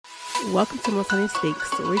Welcome to Melissa Honey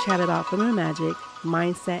Speaks, where we chat about feminine magic,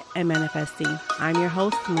 mindset, and manifesting. I'm your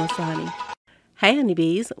host, Melissa Honey. Hey,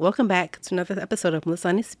 honeybees. Welcome back to another episode of Melissa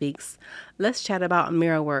Honey Speaks. Let's chat about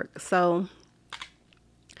mirror work. So,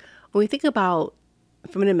 when we think about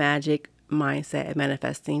feminine magic, mindset, and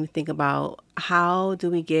manifesting, we think about how do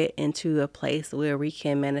we get into a place where we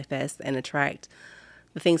can manifest and attract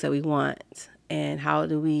the things that we want, and how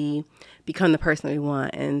do we become the person that we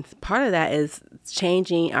want. And part of that is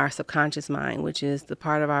changing our subconscious mind, which is the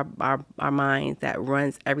part of our mind that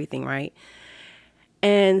runs everything, right?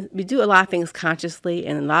 And we do a lot of things consciously,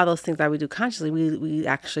 and a lot of those things that we do consciously, we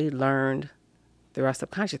actually learned through our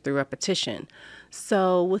subconscious, through repetition.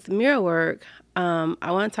 So with mirror work, I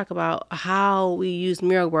want to talk about how we use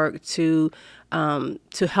mirror work to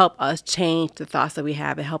help us change the thoughts that we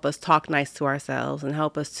have, and help us talk nice to ourselves, and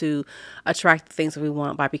help us to attract the things that we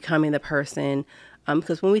want by becoming the person.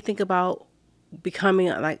 Because when we think about becoming,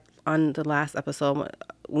 like on the last episode,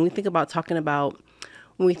 when we think about talking about,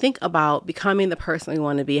 when we think about becoming the person we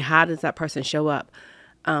want to be, how does that person show up?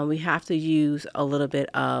 We have to use a little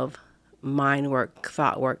bit of mind work,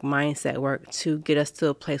 thought work, mindset work to get us to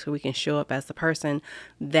a place where we can show up as the person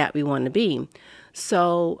that we want to be.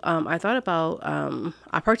 So I thought about,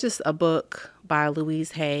 I purchased a book by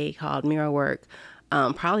Louise Hay called Mirror Work,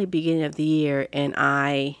 probably beginning of the year, and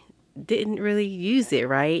I didn't really use it,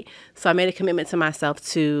 right? So I made a commitment to myself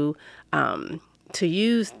to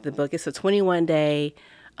use the book. It's a 21-day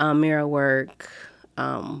mirror work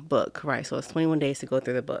book, right? So it's 21 days to go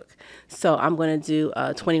through the book. So I'm going to do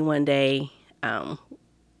a 21-day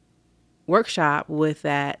workshop with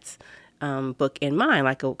that book in mind,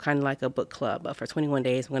 like a kind of like a book club. But for 21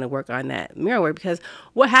 days, I'm going to work on that mirror work, because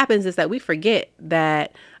what happens is that we forget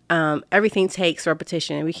that everything takes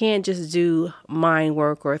repetition. We can't just do mind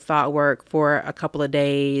work or thought work for a couple of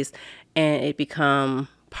days and it become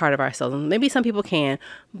part of ourselves. Maybe some people can,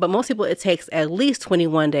 but most people, it takes at least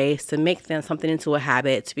 21 days to make them something into a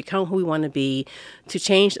habit, to become who we want to be, to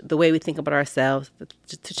change the way we think about ourselves,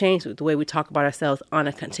 to change the way we talk about ourselves on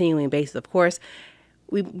a continuing basis. Of course,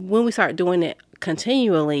 when we start doing it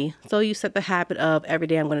continually, so you set the habit of every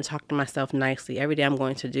day I'm going to talk to myself nicely. Every day I'm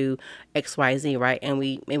going to do X, Y, Z, right? And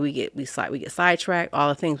we get sidetracked, all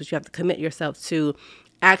the things, but you have to commit yourself to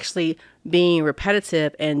actually being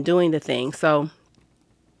repetitive and doing the thing. So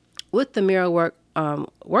with the mirror work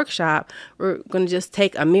workshop, we're going to just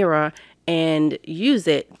take a mirror and use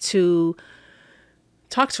it to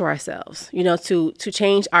talk to ourselves, to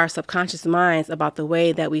change our subconscious minds about the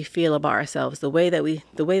way that we feel about ourselves, the way that we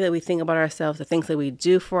think about ourselves, the things that we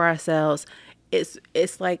do for ourselves.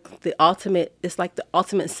 It's like the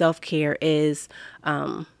ultimate self-care is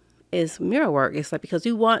mirror work. It's like, because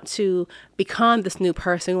we want to become this new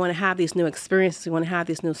person, we want to have these new experiences, we want to have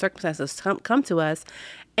these new circumstances come to us.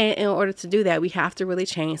 And in order to do that, we have to really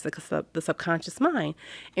change the subconscious mind,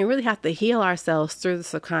 and really have to heal ourselves through the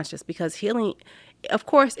subconscious, because healing, of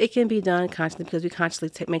course, it can be done consciously, because we consciously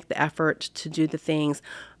make the effort to do the things.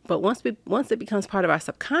 But once it becomes part of our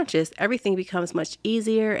subconscious, everything becomes much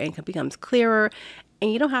easier and becomes clearer.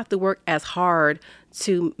 And you don't have to work as hard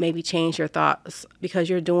to maybe change your thoughts, because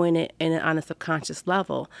you're doing it on a subconscious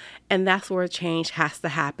level. And that's where change has to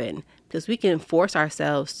happen, because we can force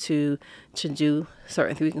ourselves to do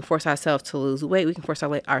certain things. We can force ourselves to lose weight. We can force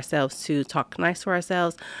ourselves to talk nice to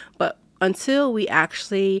ourselves. But until we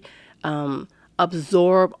actually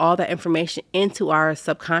absorb all that information into our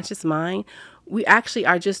subconscious mind, we are actually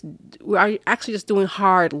just doing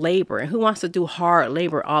hard labor. And who wants to do hard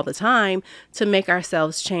labor all the time to make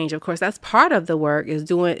ourselves change? Of course, that's part of the work, is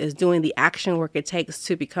doing the action work it takes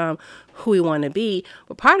to become who we want to be.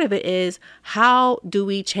 But part of it is, how do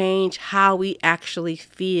we change how we actually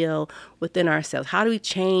feel within ourselves? How do we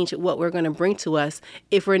change what we're going to bring to us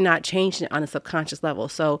if we're not changing it on a subconscious level?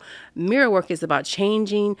 So mirror work is about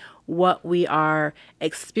changing what we are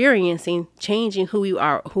experiencing, changing who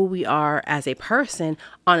we are as a person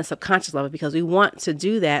on a subconscious level, because we want to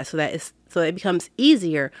do that so that it becomes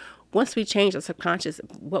easier. Once we change the subconscious,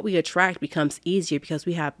 what we attract becomes easier, because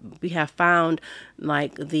we have found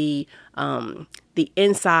like the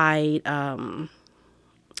inside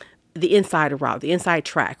route, the inside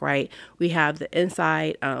track, right? We have the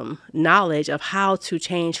inside knowledge of how to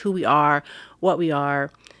change who we are, what we are,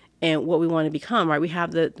 and what we want to become, right? We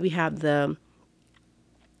have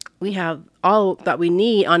all that we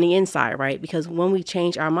need on the inside, right? Because when we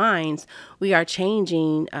change our minds, we are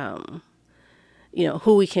changing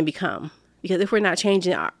who we can become. Because if we're not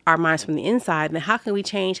changing our minds from the inside, then how can we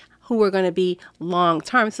change who we're going to be long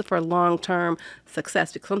term? This is for long term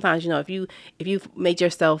success. Because sometimes, if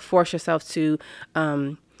you've force yourself to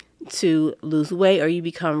to lose weight or you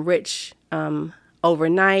become rich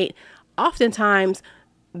overnight, oftentimes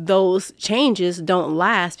those changes don't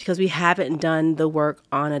last because we haven't done the work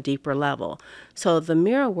on a deeper level. So the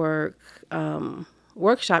mirror work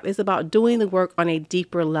workshop is about doing the work on a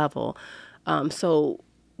deeper level. So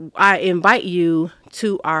I invite you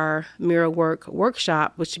to our mirror work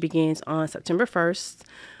workshop, which begins on September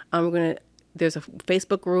 1st. There's a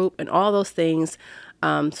Facebook group and all those things,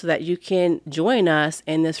 so that you can join us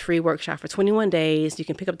in this free workshop for 21 days. You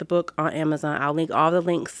can pick up the book on Amazon. I'll link all the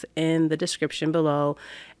links in the description below.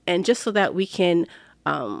 And just so that we can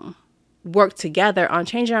work together on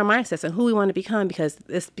changing our mindsets and who we want to become, because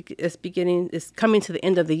it's coming to the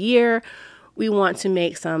end of the year. We want to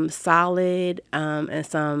make some solid and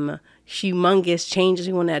some humongous changes.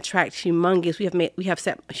 We want to attract humongous. We have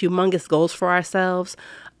set humongous goals for ourselves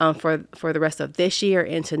for the rest of this year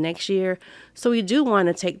into next year. So we do want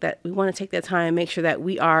to take that. We want to take that time and make sure that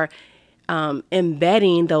we are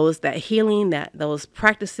embedding that healing, those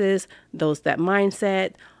practices, that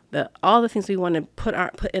mindset. All the things we want to put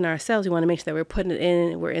in ourselves, we want to make sure that we're putting it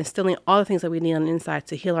in, we're instilling all the things that we need on the inside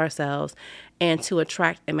to heal ourselves and to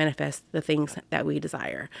attract and manifest the things that we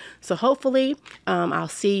desire. So hopefully, I'll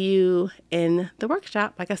see you in the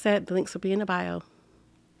workshop. Like I said, the links will be in the bio.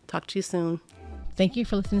 Talk to you soon. Thank you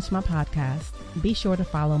for listening to my podcast. Be sure to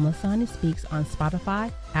follow Masani Speaks on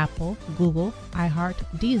Spotify, Apple, Google, iHeart,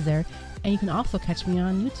 Deezer, and you can also catch me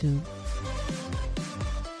on YouTube.